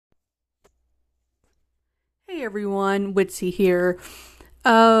Hey everyone, Witsy here.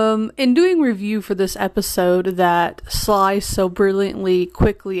 In doing review for this episode that Sly so brilliantly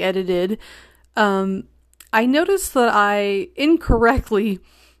quickly edited, I noticed that I incorrectly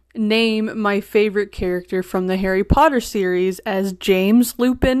name my favorite character from the Harry Potter series as James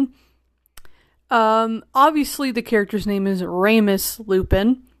Lupin. Obviously the character's name is Remus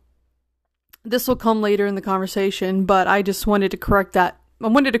Lupin. This will come later in the conversation, but I just wanted to correct that. I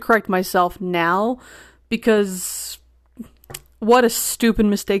wanted to correct myself now, because what a stupid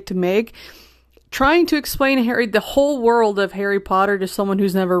mistake to make. Trying to explain the whole world of Harry Potter to someone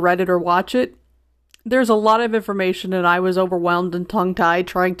who's never read it or watched it, there's a lot of information and I was overwhelmed and tongue-tied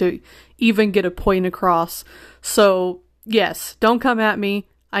trying to even get a point across. So, yes, don't come at me.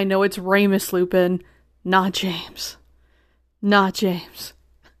 I know it's Remus Lupin, not James. Not James.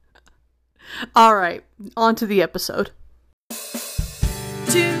 Alright, on to the episode.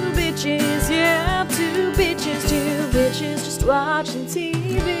 Two bitches, yeah, two bitches just watching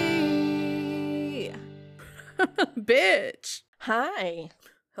TV. Bitch. Hi.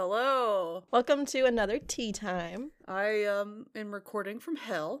 Hello. Welcome to another tea time. I am recording from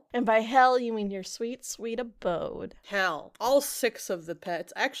hell. And by hell, you mean your sweet, sweet abode. Hell. All 6 of the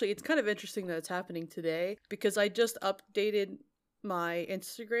pets. Actually, it's kind of interesting that it's happening today because I just updated my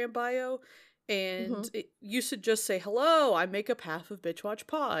Instagram bio. And it used to just say, hello, I make up half of Bitch Watch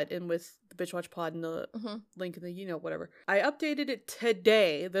Pod. And with the Bitch Watch Pod and the link in the, whatever. I updated it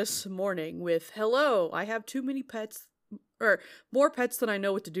today, this morning, with, hello, I have too many pets, or more pets than I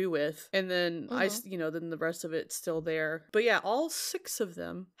know what to do with. And then then the rest of it's still there. But yeah, all 6 of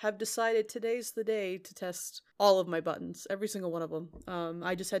them have decided today's the day to test all of my buttons. Every single one of them.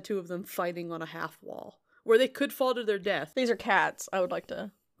 I just had 2 of them fighting on a half wall where they could fall to their death. These are cats, I would like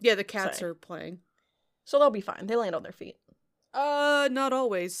to... Yeah, the cats are playing. So they'll be fine. They land on their feet. Not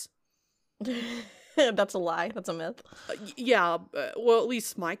always. That's a lie. That's a myth. Well, at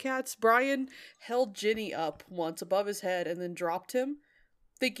least my cats. Brian held Ginny up once above his head and then dropped him,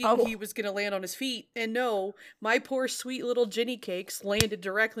 thinking he was going to land on his feet. And no, my poor sweet little Ginny cakes landed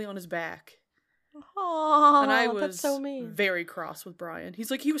directly on his back. Aww, and I was that's so mean. Very cross with Brian.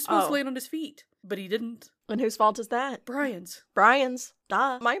 He's like, he was supposed to land on his feet, but he didn't. And whose fault is that? Brian's.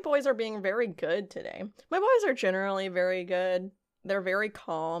 Duh. My boys are being very good today. My boys are generally very good. They're very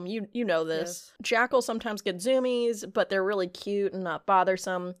calm. You know this. Yes. Jack will sometimes get zoomies, but they're really cute and not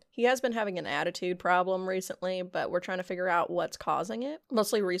bothersome. He has been having an attitude problem recently, but we're trying to figure out what's causing it.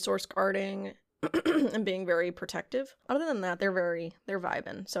 Mostly resource guarding and being very protective. Other than that, they're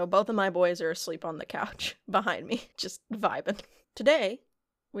vibing. So both of my boys are asleep on the couch behind me, just vibing. Today,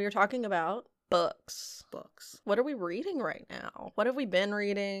 we are talking about books. What are we reading right now? What have we been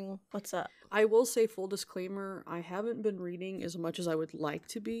reading? What's up? I will say, full disclaimer, I haven't been reading as much as I would like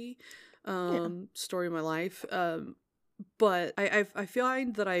to be. Story of my life. But I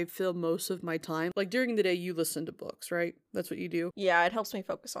find that I fill most of my time, like during the day you listen to books, right? That's what you do? Yeah, it helps me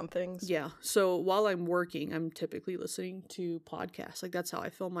focus on things. Yeah, so while I'm working, I'm typically listening to podcasts. Like, that's how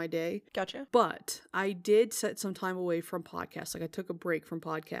I fill my day. Gotcha. But I did set some time away from podcasts. Like, I took a break from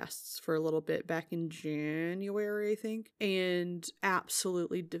podcasts for a little bit back in January, I think, and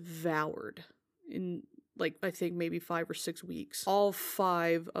absolutely devoured I think maybe 5 or 6 weeks, all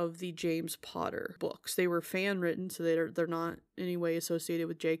 5 of the James Potter books. They were fan written, so they're not in any way associated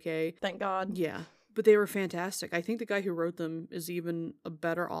with JK. Thank God. Yeah, but they were fantastic. I think the guy who wrote them is even a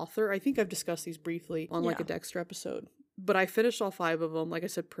better author. I think I've discussed these briefly on a Dexter episode. But I finished all 5 of them, like I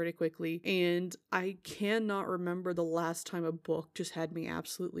said, pretty quickly. And I cannot remember the last time a book just had me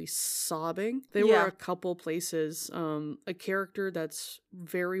absolutely sobbing. There were a couple places. A character that's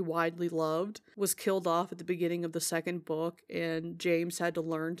very widely loved was killed off at the beginning of the 2nd book. And James had to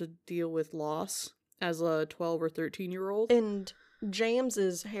learn to deal with loss as a 12 or 13-year-old. And James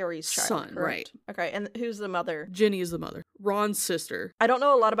is Harry's child, son, correct? Right. Okay, and who's the mother? Ginny is the mother. Ron's sister. I don't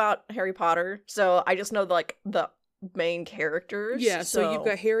know a lot about Harry Potter, so I just know, the main characters. Yeah, so you've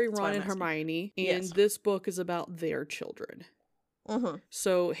got Harry, Ron, and Hermione, and yes. This book is about their children.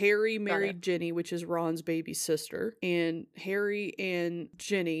 So Harry married Ginny, which is Ron's baby sister, and Harry and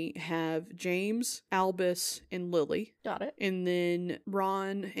Ginny have James, Albus, and Lily. Got it. And then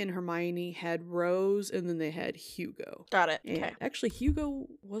Ron and Hermione had Rose, and then they had Hugo. Got it. And okay. Actually, Hugo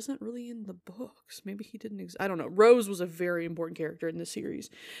wasn't really in the books. Maybe he didn't I don't know. Rose was a very important character in the series,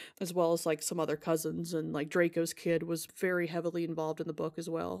 as well as some other cousins, and Draco's kid was very heavily involved in the book as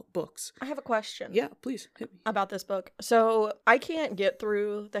well. Books. I have a question. Yeah, please hit me. About this book. So I can't get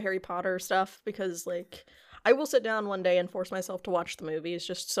through the Harry Potter stuff because I will sit down one day and force myself to watch the movies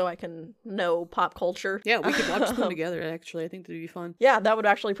just so I can know pop culture. Yeah, we could watch them together, actually. I think that'd be fun. Yeah, that would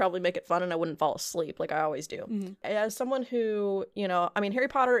actually probably make it fun and I wouldn't fall asleep like I always do. Mm-hmm. As someone who, Harry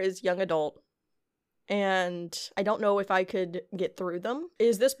Potter is young adult, and I don't know if I could get through them.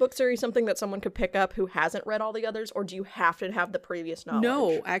 Is this book series something that someone could pick up who hasn't read all the others, or do you have to have the previous knowledge?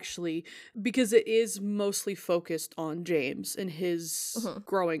 No, actually, because it is mostly focused on James and his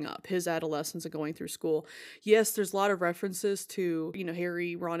growing up, his adolescence and going through school. Yes, there's a lot of references to,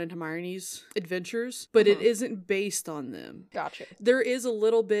 Harry, Ron, and Hermione's adventures, but it isn't based on them. Gotcha. There is a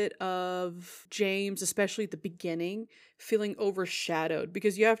little bit of James, especially at the beginning, feeling overshadowed,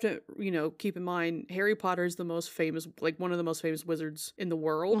 because you have to, keep in mind, Harry Potter is the most famous, like one of the most famous wizards in the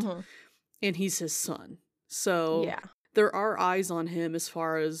world, and he's his son. So yeah, there are eyes on him as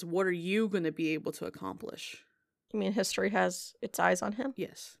far as what are you going to be able to accomplish. You mean history has its eyes on him?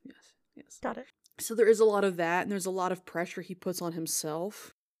 Yes. Got it. So there is a lot of that, and there's a lot of pressure he puts on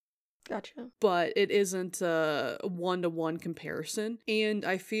himself. Gotcha. But it isn't a one-to-one comparison. And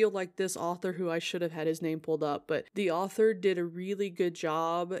I feel like this author, who I should have had his name pulled up, but the author did a really good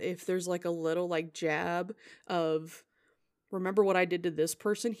job. If there's like a little like jab of, remember what I did to this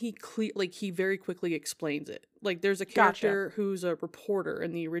person, he very quickly explains it. Like there's a character who's a reporter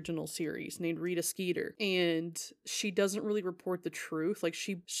in the original series named Rita Skeeter, and she doesn't really report the truth. Like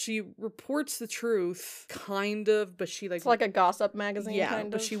she reports the truth kind of, but it's like a gossip magazine kind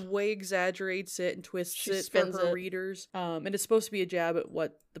of. But she way exaggerates it and twists it for her readers. And it's supposed to be a jab at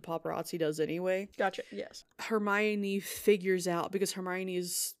what the paparazzi does anyway. Gotcha. Yes. Hermione figures out, because Hermione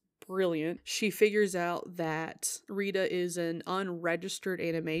is brilliant, she figures out that Rita is an unregistered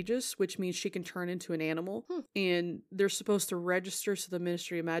animagus, which means she can turn into an animal. And they're supposed to register so the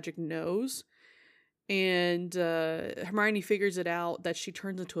Ministry of Magic knows. And Hermione figures it out that she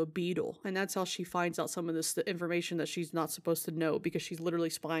turns into a beetle. And that's how she finds out some of this information that she's not supposed to know, because she's literally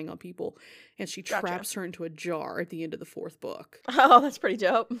spying on people. And she traps her into a jar at the end of the 4th book. Oh, that's pretty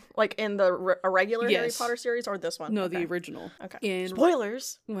dope. Like in the a regular Harry Potter series, or this one? No, the original. Okay.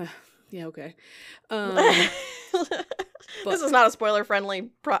 Spoilers. Well, yeah, okay. This is not a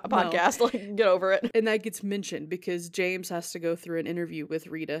spoiler-friendly podcast. No. Like, get over it. And that gets mentioned because James has to go through an interview with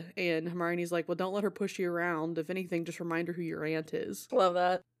Rita, and Hermione's like, well, don't let her push you around. If anything, just remind her who your aunt is. Love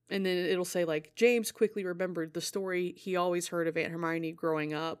that. And then it'll say, like, James quickly remembered the story he always heard of Aunt Hermione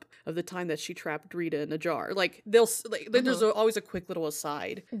growing up, of the time that she trapped Rita in a jar. Like, there's always a quick little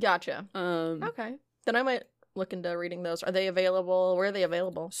aside. Gotcha. Okay. Then I might look into reading those. Are they available? Where are they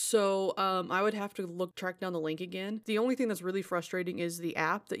available? So, I would have to track down the link again. The only thing that's really frustrating is the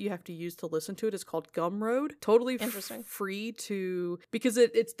app that you have to use to listen to it is called Gumroad. Totally free to, because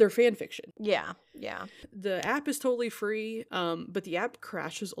it's their fan fiction. Yeah. The app is totally free, but the app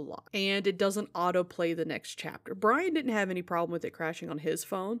crashes a lot, and it doesn't autoplay the next chapter. Brian didn't have any problem with it crashing on his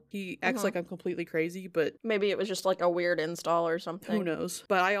phone. He acts like I'm completely crazy, but maybe it was just like a weird install or something. Who knows?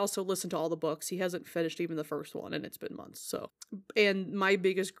 But I also listened to all the books. He hasn't finished even the first one, and it's been months. So, and my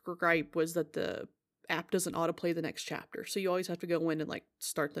biggest gripe was that the app doesn't autoplay the next chapter, so you always have to go in and like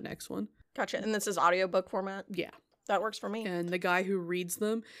start the next one. Gotcha. And this is audiobook format? Yeah, that works for me. And the guy who reads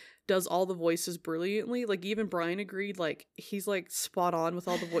them does all the voices brilliantly. Like, even Brian agreed, like, he's like spot on with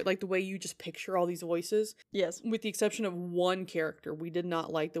all the like the way you just picture all these voices. Yes. With the exception of one character, we did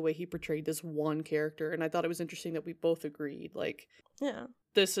not like the way he portrayed this one character, and I thought it was interesting that we both agreed, like, yeah,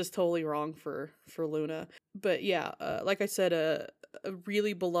 this is totally wrong for Luna. But yeah, like I said, a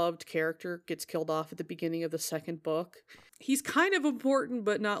really beloved character gets killed off at the beginning of the 2nd book. He's kind of important,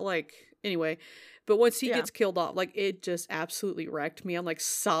 but not like, anyway. But once he gets killed off, like, it just absolutely wrecked me. I'm like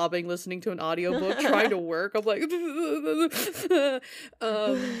sobbing listening to an audiobook trying to work. I'm like, and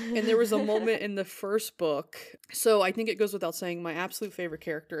there was a moment in the 1st book. So I think it goes without saying, my absolute favorite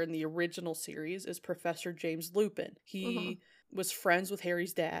character in the original series is Professor James Lupin. He was friends with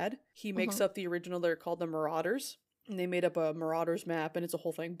Harry's dad. He makes up the original, they're called the Marauders. And they made up a Marauders map, and it's a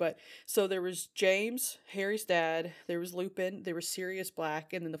whole thing. But so there was James, Harry's dad, there was Lupin, there was Sirius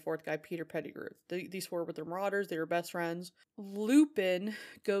Black, and then the 4th guy, Peter Pettigrew. These 4 were the Marauders. They were best friends.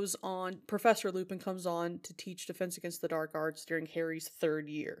 Professor Lupin comes on to teach Defense Against the Dark Arts during Harry's 3rd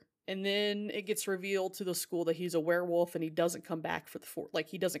year. And then it gets revealed to the school that he's a werewolf, and he doesn't come back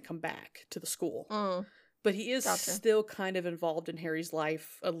he doesn't come back to the school. But he is still kind of involved in Harry's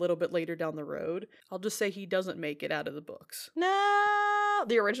life a little bit later down the road. I'll just say he doesn't make it out of the books. No!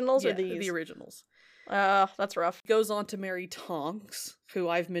 The originals or these? The originals. That's rough. He goes on to marry Tonks, who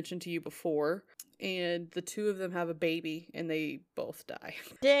I've mentioned to you before. and the two of them have a baby, and they both die.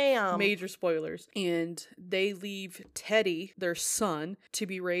 Damn. Major spoilers. And they leave Teddy, their son, to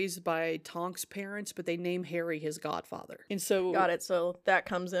be raised by Tonk's parents, but they name Harry his godfather. And so got it. So that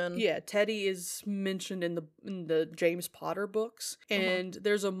comes in. Yeah, Teddy is mentioned in the James Potter books, and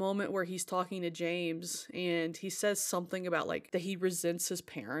there's a moment where he's talking to James, and he says something about like that he resents his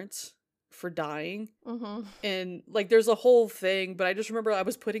parents for dying. And like there's a whole thing, but I just remember I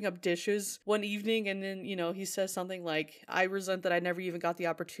was putting up dishes one evening, and then he says something like, I resent that I never even got the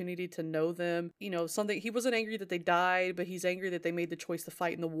opportunity to know them. Something, he wasn't angry that they died, but he's angry that they made the choice to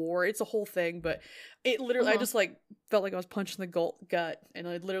fight in the war. It's a whole thing, but it literally I just like felt like I was punched in the gut, and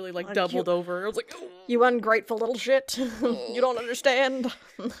I literally like doubled over. I was like, you ungrateful little shit. You don't understand.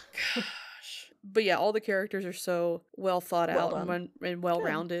 But yeah, all the characters are so well thought out and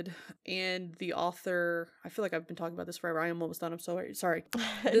well-rounded. And the author, I feel like I've been talking about this forever. I am almost done. I'm sorry.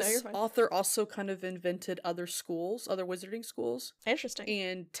 This author also kind of invented other schools, other wizarding schools. Interesting.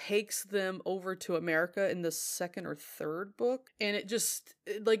 And takes them over to America in the second or third book. And it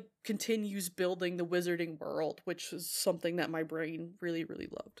like continues building the wizarding world, which is something that my brain really, really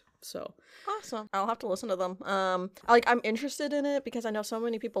loved. So awesome. I'll have to listen to them. I'm interested in it because I know so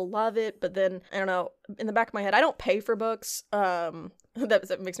many people love it, but then I don't know, in the back of my head, I don't pay for books.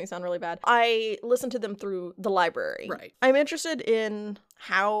 That makes me sound really bad. I listen to them through the library. Right. I'm interested in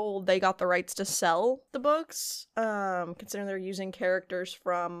how they got the rights to sell the books, considering they're using characters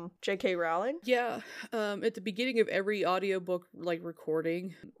from J.K. Rowling. Yeah. At the beginning of every audiobook like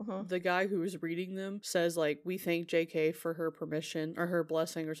recording, the guy who was reading them says like, we thank J.K. for her permission or her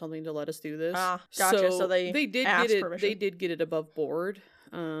blessing or something to let us do this. Gotcha. So they did get it. Permission. They did get it above board.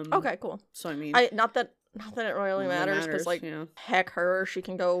 Okay, cool. So I mean, not that it really matters, because like heck her, she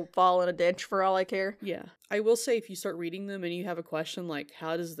can go fall in a ditch for all I care. Yeah, I will say if you start reading them and you have a question like,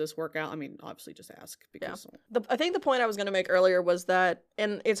 how does this work out? I mean, obviously just ask, because I think the point I was going to make earlier was that,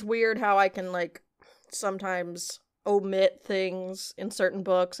 and it's weird how I can like sometimes omit things in certain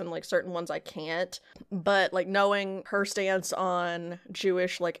books and like certain ones I can't, but like knowing her stance on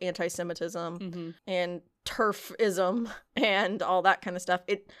Jewish like anti-Semitism and turfism and all that kind of stuff,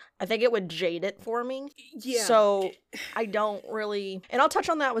 I think it would jade it for me. Yeah. So I don't really, and I'll touch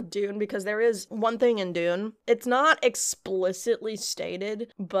on that with Dune, because there is one thing in Dune, it's not explicitly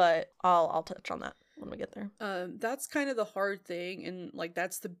stated, but I'll touch on that when we get there. That's kind of the hard thing, and like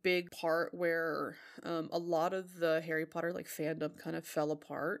that's the big part where a lot of the Harry Potter like fandom kind of fell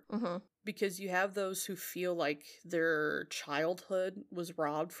apart. Because you have those who feel like their childhood was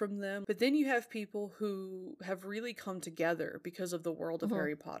robbed from them. But then you have people who have really come together because of the world of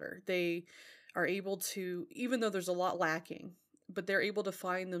Harry Potter. They are able to, even though there's a lot lacking, but they're able to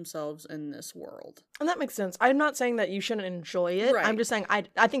find themselves in this world. And that makes sense. I'm not saying that you shouldn't enjoy it. Right. I'm just saying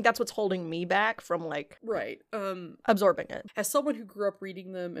I think that's what's holding me back from like absorbing it. As someone who grew up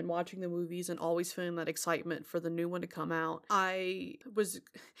reading them and watching the movies and always feeling that excitement for the new one to come out, I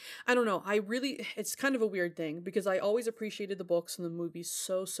don't know, it's kind of a weird thing, because I always appreciated the books and the movies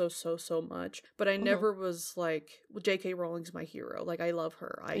so much, but I never was like, well, J.K. Rowling's my hero. Like, I love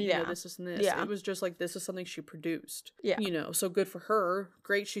her. This is this. Yeah. It was just like, this is something she produced. Yeah. So good for her.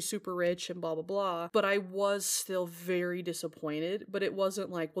 Great, she's super rich and blah, blah, blah. But I was still very disappointed. But it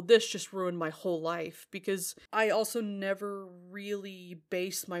wasn't like, well, this just ruined my whole life. Because I also never really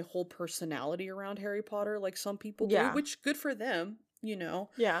based my whole personality around Harry Potter like some people do. Which, good for them.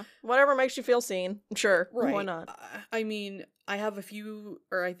 Yeah. Whatever makes you feel seen. Sure. Right. Why not? I mean, I have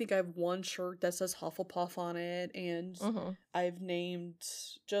I think I have one shirt that says Hufflepuff on it, and I've named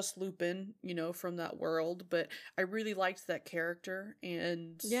just Lupin, from that world, but I really liked that character,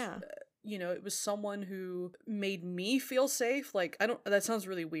 and it was someone who made me feel safe. Like, that sounds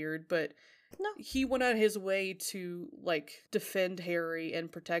really weird, but no, he went out his way to like defend Harry and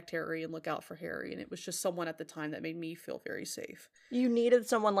protect Harry and look out for Harry, and it was just someone at the time that made me feel very safe. You needed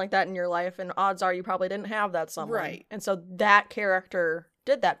someone like that in your life, and odds are you probably didn't have that someone. Right. And so that character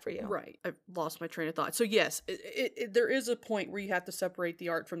did that for you. Right. I've lost my train of thought. So yes, there is a point where you have to separate the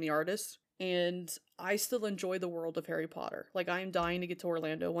art from the artist. And I still enjoy the world of Harry Potter. Like, I am dying to get to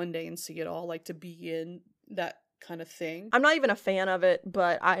Orlando one day and see it all, like to be in that kind of thing. I'm not even a fan of it,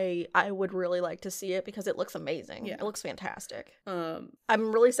 but I would really like to see it because it looks amazing. Yeah. It looks fantastic. I'm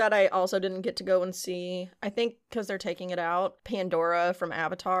really sad I also didn't get to go and see, I think because they're taking it out, Pandora from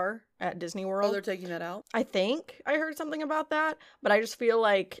Avatar. at Disney World. Oh, they're taking that out? I think I heard something about that, but I just feel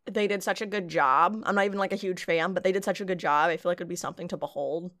like they did such a good job. I'm not even like a huge fan, but they did such a good job. I feel like it'd be something to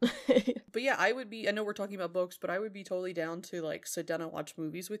behold. But yeah, I know we're talking about books, but I would be totally down to like sit down and watch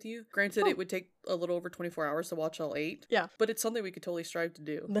movies with you. Granted, it would take a little over 24 hours to watch all 8. Yeah. But it's something we could totally strive to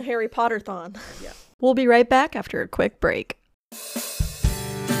do. The Harry Potter-thon. Yeah. We'll be right back after a quick break.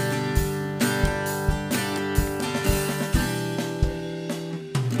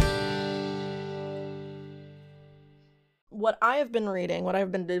 What I have been reading, what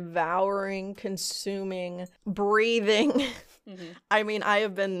I've been devouring, consuming, breathing, I mean, I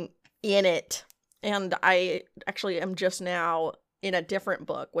have been in it. And I actually am just now in a different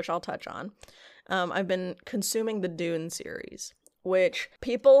book, which I'll touch on. I've been consuming the Dune series, which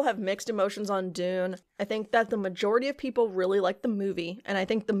people have mixed emotions on Dune. I think that the majority of people really like the movie, and I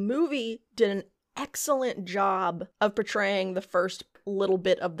think the movie did an excellent job of portraying the first little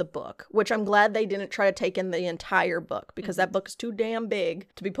bit of the book, which I'm glad they didn't try to take in the entire book, because that book is too damn big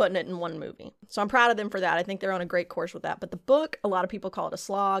to be putting it in one movie. So I'm proud of them for that. I think they're on a great course with that. But the book, a lot of people call it a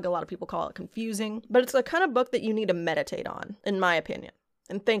slog, a lot of people call it confusing, but it's the kind of book that you need to meditate on, in my opinion,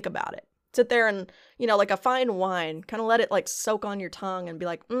 and think about it. Sit there and, you know, like a fine wine, kind of let it like soak on your tongue and be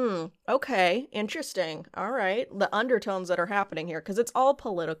like, okay, interesting. All right. The undertones that are happening here, because it's all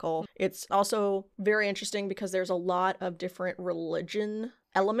political. It's also very interesting because there's a lot of different religion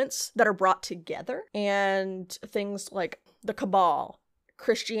elements that are brought together, and things like the Cabal,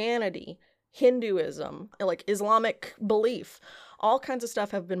 Christianity, Hinduism, like Islamic belief. All kinds of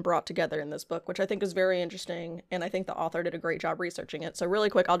stuff have been brought together in this book, which I think is very interesting, and I think the author did a great job researching it. So really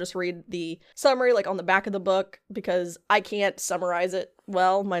quick, I'll just read the summary like on the back of the book, because I can't summarize it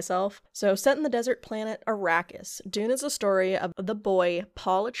well myself. So, set in the desert planet Arrakis, Dune is a story of the boy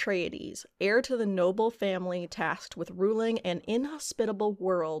Paul Atreides, heir to the noble family tasked with ruling an inhospitable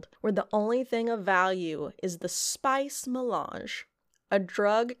world where the only thing of value is the spice melange, a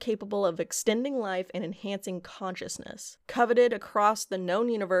drug capable of extending life and enhancing consciousness. Coveted across the known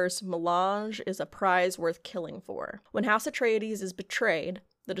universe, melange is a prize worth killing for. When House Atreides is betrayed,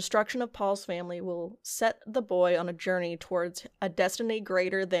 the destruction of Paul's family will set the boy on a journey towards a destiny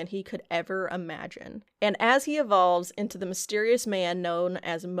greater than he could ever imagine. And as he evolves into the mysterious man known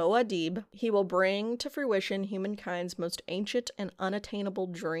as Muad'Dib, he will bring to fruition humankind's most ancient and unattainable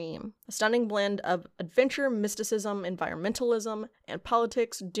dream. A stunning blend of adventure, mysticism, environmentalism, and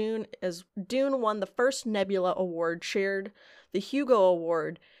politics, Dune won the first Nebula Award, shared the Hugo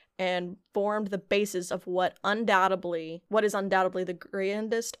Award, and formed the basis of what is undoubtedly the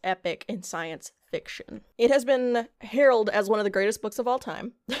grandest epic in science fiction. It has been heralded as one of the greatest books of all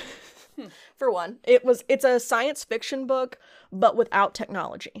time. For one, it's a science fiction book, but without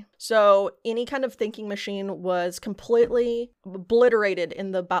technology. So any kind of thinking machine was completely obliterated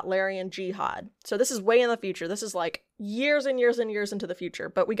in the Butlerian Jihad. So this is way in the future. This is like years and years and years into the future.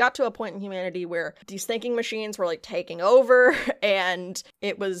 But we got to a point in humanity where these thinking machines were like taking over, and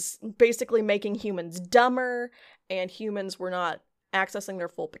it was basically making humans dumber, and humans were not accessing their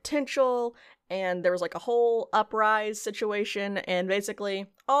full potential, and there was like a whole uprise situation, and basically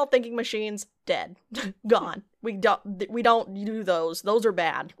all thinking machines dead. Gone. We don't do those. Those are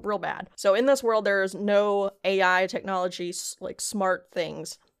bad. Real bad. So in this world, there's no AI technology, like smart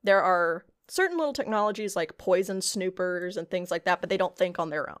things. There are certain little technologies like poison snoopers and things like that, but they don't think on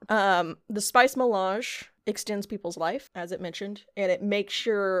their own. The spice melange extends people's life, as it mentioned, and it makes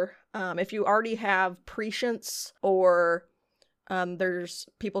sure if you already have prescience, or there's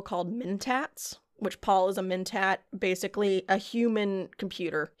people called mentats, which Paul is a mentat, basically a human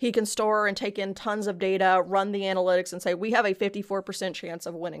computer. He can store and take in tons of data, run the analytics, and say, we have a 54% chance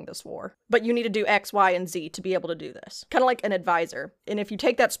of winning this war. But you need to do X, Y, and Z to be able to do this. Kind of like an advisor. And if you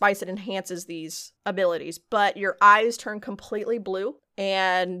take that spice, it enhances these abilities. But your eyes turn completely blue,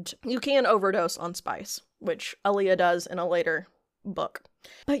 and you can overdose on spice, which Aaliyah does in a later book.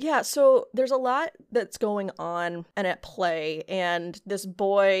 But yeah, so there's a lot that's going on and at play, and this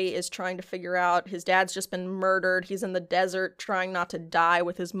boy is trying to figure out, his dad's just been murdered, he's in the desert trying not to die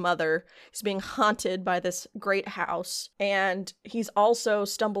with his mother, he's being haunted by this great house, and he's also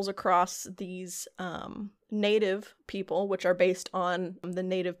stumbles across these native people, which are based on the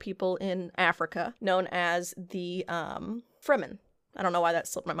native people in Africa, known as the Fremen. I don't know why that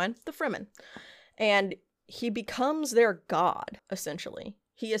slipped my mind. The Fremen. And he becomes their god, essentially.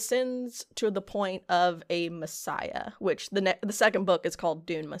 He ascends to the point of a messiah, which the second book is called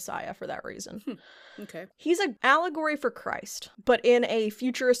Dune Messiah for that reason. Okay. He's an allegory for Christ, but in a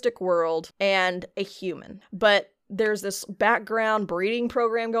futuristic world and a human. But there's this background breeding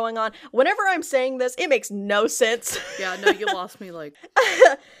program going on. Whenever I'm saying this, it makes no sense. Yeah, no, you lost me, like.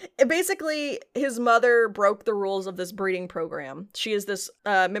 Basically, his mother broke the rules of this breeding program. She is this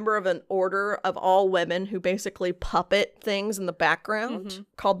member of an order of all women who basically puppet things in the background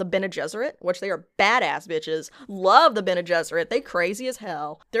called the Bene Gesserit, which they are badass bitches. Love the Bene Gesserit. They crazy as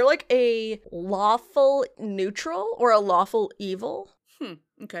hell. They're like a lawful neutral or a lawful evil.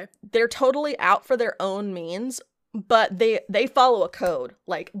 Okay. They're totally out for their own means, but they follow a code.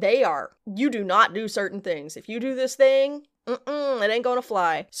 Like, you do not do certain things. If you do this thing, it ain't gonna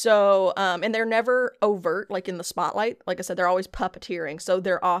fly. So, and they're never overt, like in the spotlight. Like I said, they're always puppeteering. So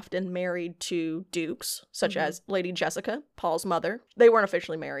they're often married to dukes, such as Lady Jessica, Paul's mother. They weren't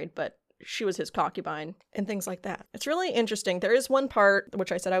officially married, but she was his concubine and things like that. It's really interesting. There is one part,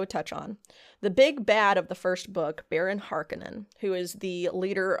 which I said I would touch on. The big bad of the first book, Baron Harkonnen, who is the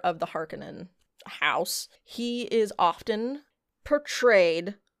leader of the Harkonnen house, he is often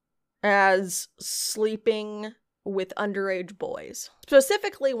portrayed as sleeping with underage boys,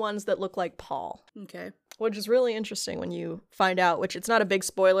 specifically ones that look like Paul. Okay. Which is really interesting when you find out, which it's not a big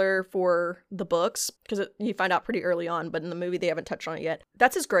spoiler for the books, because you find out pretty early on, but in the movie they haven't touched on it yet.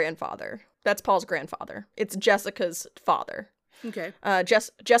 That's his grandfather. That's Paul's grandfather. It's Jessica's father. Okay.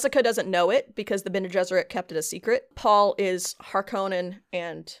 Jessica doesn't know it because the Bene Gesserit kept it a secret. Paul is Harkonnen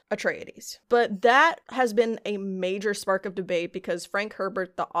and Atreides. But that has been a major spark of debate because Frank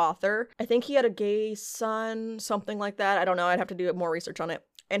Herbert, the author, I think he had a gay son, something like that. I don't know. I'd have to do more research on it.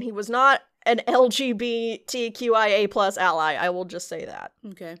 And he was not an LGBTQIA plus ally. I will just say that.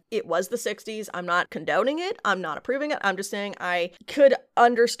 Okay. It was the 60s. I'm not condoning it. I'm not approving it. I'm just saying I could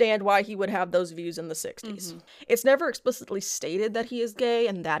understand why he would have those views in the 60s. It's never explicitly stated that he is gay,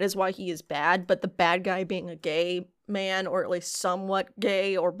 and that is why he is bad, but the bad guy being a gay man, or at least somewhat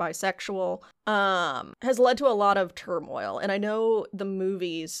gay or bisexual, has led to a lot of turmoil. And I know the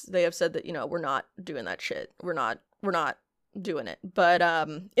movies, they have said that, we're not doing that shit. We're not doing it, but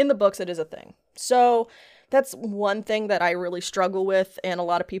in the books it is a thing. So that's one thing that I really struggle with, and a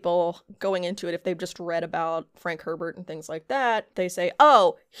lot of people going into it, if they've just read about Frank Herbert and things like that, they say,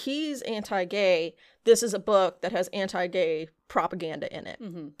 oh, he's anti-gay, this is a book that has anti-gay propaganda in it.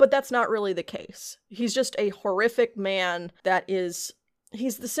 But that's not really the case. He's just a horrific man that is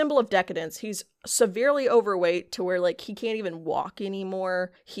he's the symbol of decadence. He's severely overweight to where, like, he can't even walk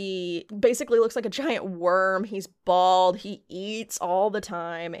anymore. He basically looks like a giant worm. He's bald. He eats all the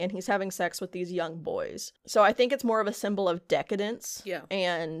time, and he's having sex with these young boys. So I think it's more of a symbol of decadence. Yeah.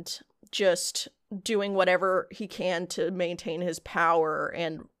 And just doing whatever he can to maintain his power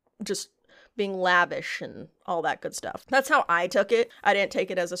and just being lavish and all that good stuff. That's how I took it. I didn't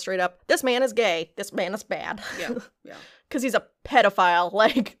take it as a straight up, this man is gay, this man is bad. Yeah, yeah. Because he's a pedophile.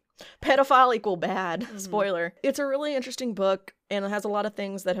 Like, pedophile equal bad. Spoiler. It's a really interesting book, and it has a lot of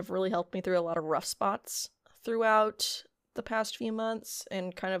things that have really helped me through a lot of rough spots throughout the past few months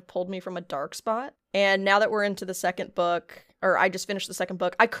and kind of pulled me from a dark spot. And now that we're into the second book, or I just finished the second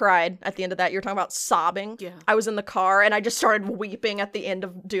book, I cried at the end of that. You're talking about sobbing. Yeah. I was in the car and I just started weeping at the end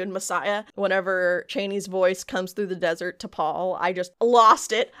of Dune Messiah. Whenever Chani's voice comes through the desert to Paul, I just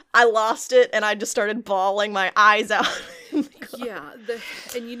lost it. I lost it and I just started bawling my eyes out. Yeah.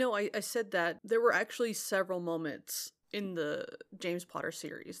 And you know, I said that there were actually several moments in the James Potter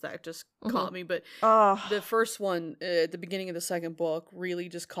series that just caught me, but the first one at the beginning of the second book really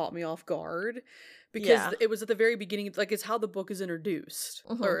just caught me off guard because it was at the very beginning, like, it's how the book is introduced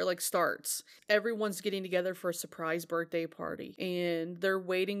or like starts. Everyone's getting together for a surprise birthday party and they're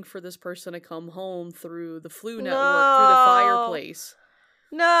waiting for this person to come home through the Floo network, through the fireplace.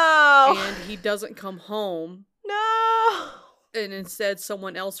 No! And he doesn't come home. No! And instead,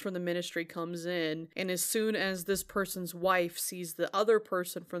 someone else from the ministry comes in, and as soon as this person's wife sees the other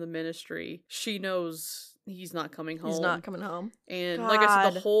person from the ministry, she knows he's not coming home. He's not coming home. And like I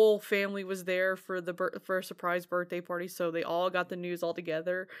said, the whole family was there for a surprise birthday party, so they all got the news all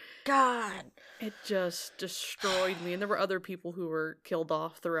together. God. It just destroyed me. And there were other people who were killed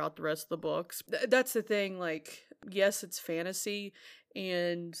off throughout the rest of the books. That's the thing, like, yes, it's fantasy,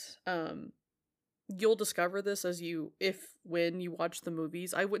 and you'll discover this when you watch the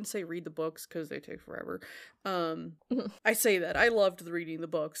movies. I wouldn't say read the books because they take forever. I say that. I loved reading the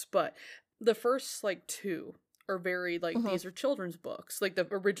books, but the first, like, two are very, like, these are children's books, like the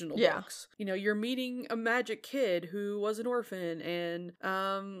original books. You know, you're meeting a magic kid who was an orphan and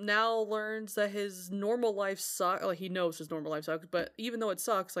now learns that his normal life sucks. Like, he knows his normal life sucks, but even though it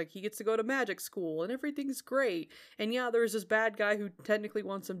sucks, like, he gets to go to magic school and everything's great. And yeah, there's this bad guy who technically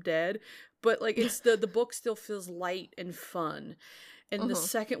wants him dead, but, like, it's the book still feels light and fun. And the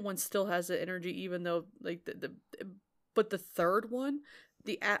second one still has the energy, even though like but the third one,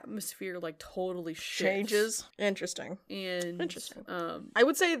 the atmosphere like totally changes. Interesting. I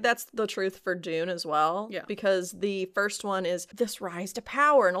would say that's the truth for Dune as well. Yeah. Because the first one is this rise to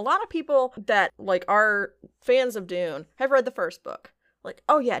power. And a lot of people that like are fans of Dune have read the first book. Like,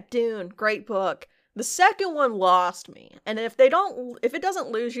 oh yeah, Dune, great book. The second one lost me. And if it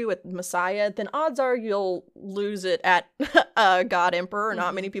doesn't lose you at Messiah, then odds are you'll lose it at God Emperor.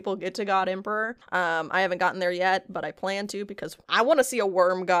 Not many people get to God Emperor. I haven't gotten there yet, but I plan to because I want to see a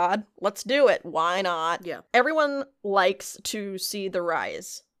worm god. Let's do it. Why not? Yeah. Everyone likes to see the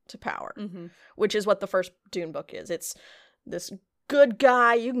rise to power, which is what the first Dune book is. It's this good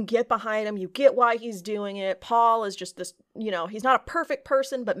guy, you can get behind him, you get why he's doing it. Paul is just this, he's not a perfect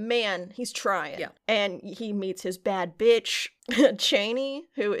person, but man, he's trying. Yeah. And he meets his bad bitch, Chani,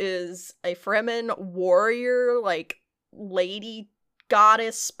 who is a Fremen warrior, like lady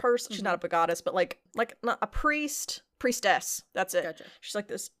goddess person. She's not a goddess, but like not a priestess. That's it. Gotcha. She's like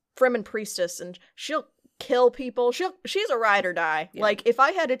this Fremen priestess, and she'll kill people. She's a ride or die. Yeah. Like, if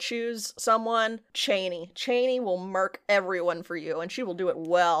I had to choose someone, Chani will murk everyone for you, and she will do it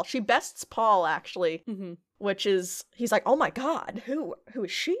well. She bests Paul, actually, which is, he's like, oh my god, who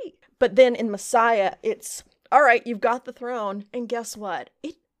is she? But then in Messiah, it's, all right, you've got the throne, and guess what?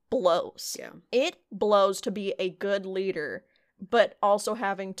 It blows. Yeah. It blows to be a good leader, but also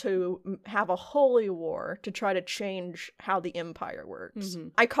having to have a holy war to try to change how the empire works.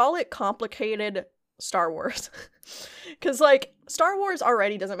 I call it complicated Star Wars. Because, like, Star Wars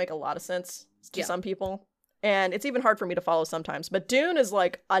already doesn't make a lot of sense to some people. And it's even hard for me to follow sometimes. But Dune is,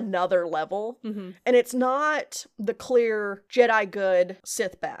 like, another level. And it's not the clear Jedi good,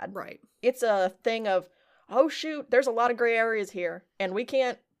 Sith bad. Right. It's a thing of, oh, shoot, there's a lot of gray areas here. And we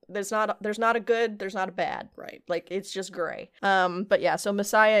can't, there's not a good, there's not a bad. Right. Like, it's just gray. But yeah, so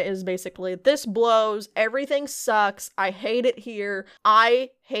Messiah is basically, this blows, everything sucks, I hate it here, I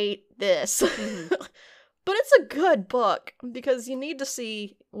hate this. But it's a good book, because you need to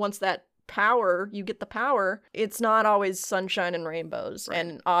see, once that you get the power, it's not always sunshine and rainbows. Right.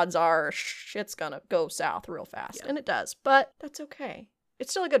 And odds are shit's gonna go south real fast. Yeah. And it does, but that's okay.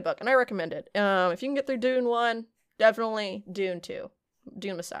 It's still a good book, and I recommend it. If you can get through Dune 1, definitely Dune 2.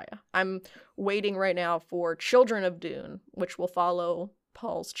 Dune Messiah. I'm waiting right now for Children of Dune, which will follow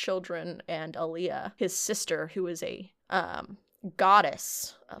Paul's children and Aaliyah, his sister, who is a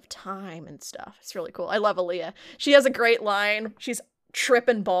goddess of time and stuff. It's really cool. I love Aaliyah. She has a great line. She's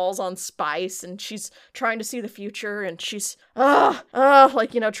tripping balls on spice, and she's trying to see the future, and she's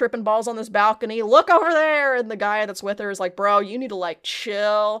tripping balls on this balcony. Look over there, and the guy that's with her is like, bro, you need to like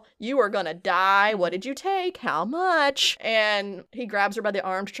chill, you are gonna die, what did you take, how much? And he grabs her by the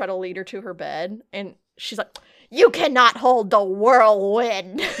arm to try to lead her to her bed, and she's like, you cannot hold the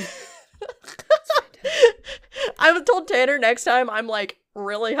whirlwind. I was told Tanner next time I'm like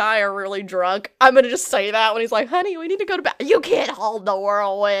really high or really drunk, I'm gonna just say that when he's like, honey, we need to go to bed. You can't hold the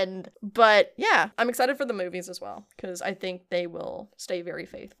whirlwind. But yeah, I'm excited for the movies as well, because I think they will stay very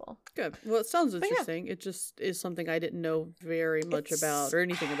faithful. Good. Well, it sounds interesting. Yeah. It just is something I didn't know very much about, or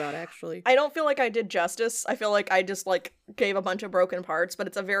anything about, actually. I don't feel like I did justice. I feel like I just like gave a bunch of broken parts, but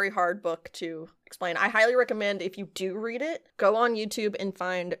it's a very hard book to explain. I highly recommend, if you do read it, go on YouTube and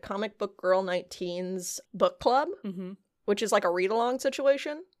find Comic Book Girl 19's book club, which is like a read-along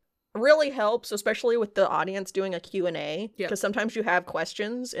situation. Really helps, especially with the audience doing a Q&A, because sometimes you have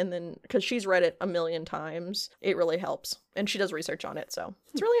questions, and then, because she's read it a million times, it really helps. And she does research on it, so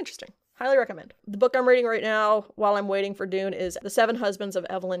it's really interesting. Highly recommend. The book I'm reading right now, while I'm waiting for Dune, is The Seven Husbands of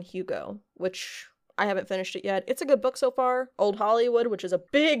Evelyn Hugo, which I haven't finished it yet. It's a good book so far. Old Hollywood, which is a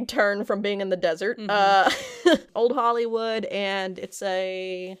big turn from being in the desert. Old Hollywood, and it's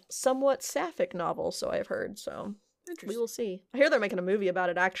a somewhat sapphic novel, so I've heard, so we will see. I hear they're making a movie about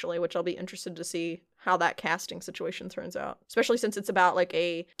it, actually, which I'll be interested to see how that casting situation turns out. Especially since it's about, like,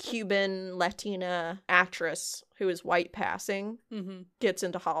 a Cuban Latina actress who is white passing, gets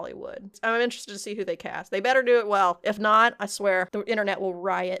into Hollywood. I'm interested to see who they cast. They better do it well. If not, I swear, the internet will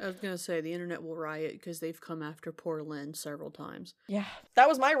riot. I was gonna say, the internet will riot, because they've come after poor Lynn several times. Yeah. That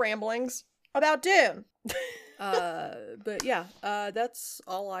was my ramblings about Dune. But yeah, that's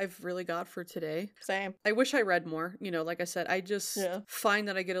all I've really got for today. Same. I wish I read more. Like I said, I just find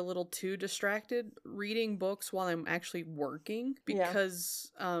that I get a little too distracted reading books while I'm actually working,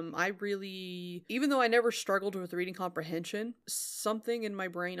 because I really, even though I never struggled with reading comprehension, something in my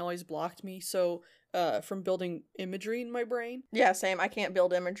brain always blocked me. So from building imagery in my brain. Yeah, same. I can't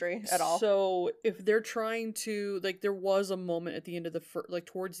build imagery at all. So if they're trying to, like, there was a moment at the end of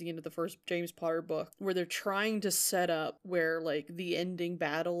towards the end of the first James Potter book where they're trying to set up where, like, the ending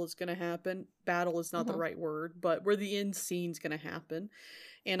battle is going to happen. Battle is not the right word, but where the end scene's going to happen.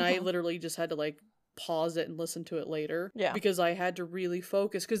 And I literally just had to, like, pause it and listen to it later. Yeah. Because I had to really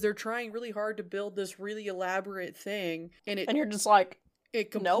focus, because they're trying really hard to build this really elaborate thing. And you're just like, it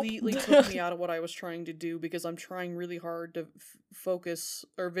completely took me out of what I was trying to do, because I'm trying really hard to focus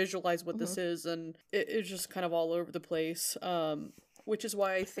or visualize what this is, and it's just kind of all over the place. Which is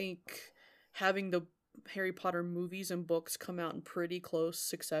why I think having the Harry Potter movies and books come out in pretty close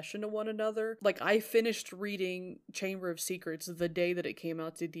succession to one another. Like, I finished reading Chamber of Secrets the day that it came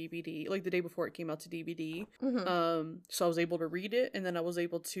out to DVD, like the day before it came out to DVD. So I was able to read it, and then I was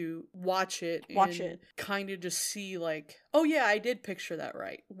able to watch it kind of just see, like, oh yeah, I did picture that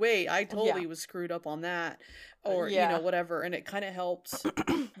right. Wait, I totally was screwed up on that. Or, you know, whatever. And it kind of helps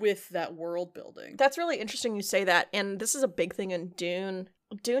with that world building. That's really interesting you say that. And this is a big thing in Dune.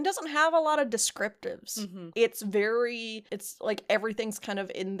 Dune doesn't have a lot of descriptives. It's like everything's kind of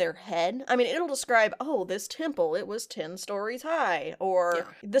in their head. I mean, it'll describe, oh, this temple, it was 10 stories high. Or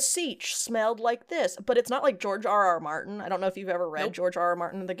the Sietch smelled like this. But it's not like George R.R. Martin. I don't know if you've ever read George R.R.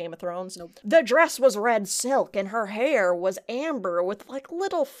 Martin in the Game of Thrones. The dress was red silk and her hair was amber with like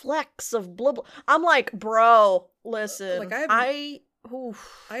little flecks of blah blah. I'm like, bro, listen. Like, I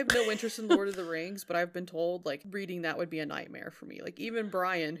have no interest in Lord of the Rings, but I've been told, like, reading that would be a nightmare for me. Like, even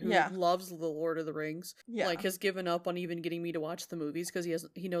Brian, who loves the Lord of the Rings, like, has given up on even getting me to watch the movies because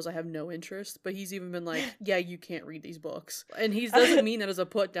he knows I have no interest. But he's even been like, yeah, you can't read these books. And he doesn't mean that as a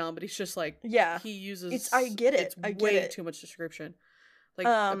put down, but he's just like, he uses... I get it. It's way too much description. Like,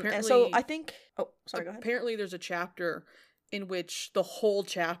 apparently... And so I think... Oh, sorry, go ahead. Apparently there's a chapter in which the whole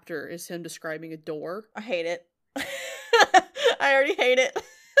chapter is him describing a door. I hate it. I already hate it.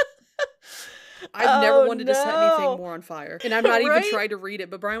 I've never wanted to set anything more on fire. And I'm not even trying to read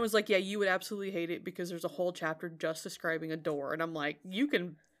it, but Brian was like, yeah, you would absolutely hate it because there's a whole chapter just describing a door. And I'm like, you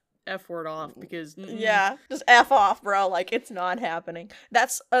can F word off because... Yeah, just F off, bro. Like, it's not happening.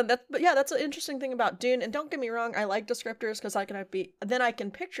 But yeah, that's an interesting thing about Dune. And don't get me wrong, I like descriptors because then I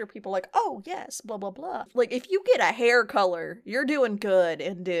can picture people like, oh, yes, blah, blah, blah. Like, if you get a hair color, you're doing good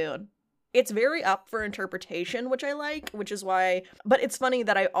in Dune. It's very up for interpretation, which I like, which is why... But it's funny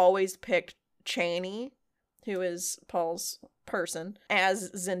that I always picked Chani, who is Paul's person, as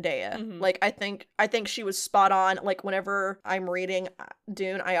Zendaya. Like, I think she was spot on. Like, whenever I'm reading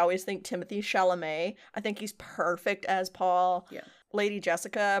Dune, I always think Timothée Chalamet. I think he's perfect as Paul. Yeah. Lady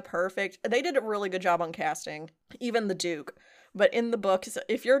Jessica, perfect. They did a really good job on casting. Even the Duke. But in the book,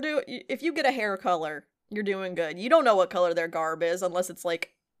 if you get a hair color, you're doing good. You don't know what color their garb is unless it's,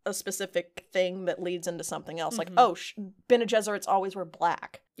 like, a specific thing that leads into something else. Like, Bene Gesserits always wear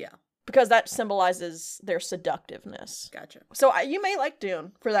black. Yeah. Because that symbolizes their seductiveness. Gotcha. So you may like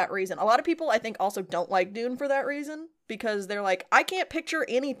Dune for that reason. A lot of people, I think, also don't like Dune for that reason. Because they're like, I can't picture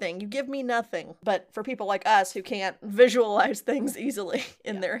anything. You give me nothing. But for people like us who can't visualize things easily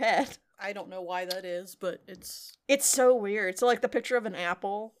in their head. I don't know why that is, but it's so weird. So, like, the picture of an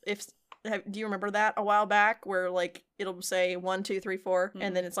apple, do you remember that a while back where, like, it'll say 1, 2, 3, 4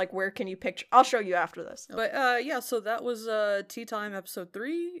 and then it's like, where can you picture? I'll show you after this. But yeah, so that was Tea Time episode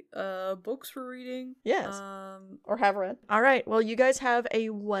 3, books for reading. Yes. Or have read. All right. Well, you guys have a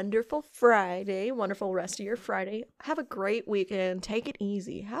wonderful Friday, wonderful rest of your Friday. Have a great weekend. Take it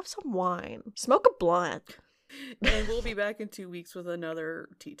easy. Have some wine. Smoke a blunt. And we'll be back in 2 weeks with another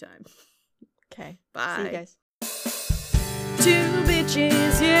Tea Time. Okay. Bye. See you guys. 2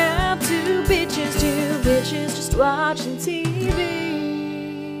 bitches, yeah, 2 bitches just watching TV.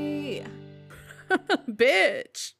 Bitch.